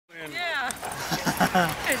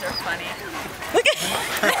guys are funny. Look at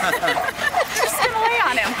just spin away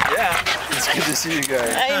on him. Yeah. It's good to see you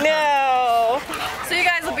guys. I know. So you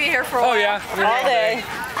guys will be here for a while? Oh yeah. All day.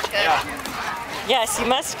 Good. Yeah. Yes, you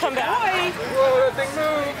must come back. Whoa, that thing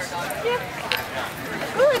moves. Yep.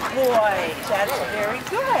 Good boy. That's very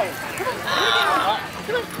good.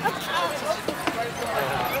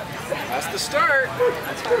 That's the start.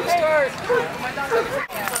 That's the start.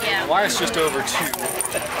 Yeah. Wyatt's just over 2.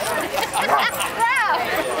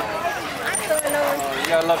 Oh, you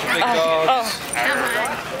gotta love the big dogs.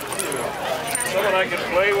 Someone I can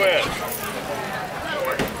play with.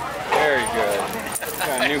 Very good.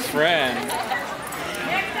 Got a new friend.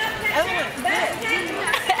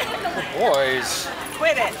 Boys.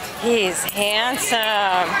 Quit it. He's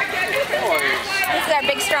handsome. Boys. This is our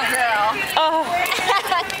big strong girl. Oh.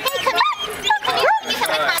 Hey, come here. Can you come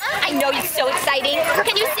with Mama? I know it's so exciting.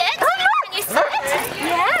 Can you sit? Can you sit?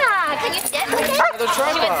 Yeah. Can you sit? The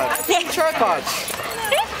tripods. Tripods.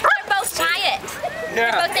 They're both Wyatt.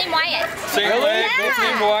 They're both named Wyatt. Same leg, both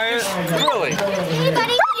named Wyatt. Really? Hey,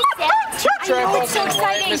 buddy, can you sit? I know, it's so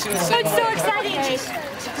exciting. It's so exciting.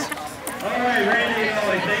 Alright, Randy,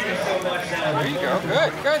 thank you so much. There you go.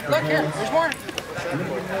 Good, good. Look here. There's more.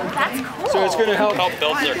 That's cool. So it's going to help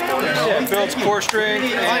Build their core. Yeah, it builds core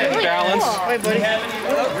strength and balance. Hey, buddy.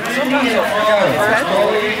 Sometimes they'll freak out at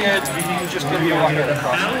first, but you can just give you a walk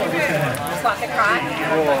across. Walk across.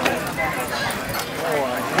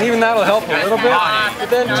 And even that'll help a little bit, but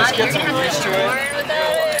then just get them used to it.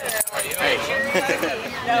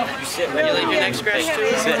 You sit when you leave your neck scratch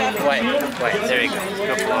too? Sit. Wait. There you go.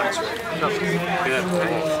 Go forward. Good.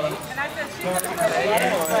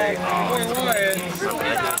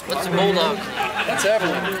 What's the bulldog? That's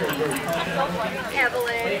Evelyn. Here,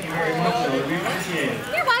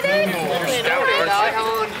 Wyatt.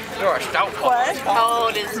 You're a stout one. What? How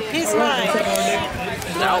old is he? He's mine.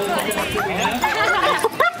 Stout.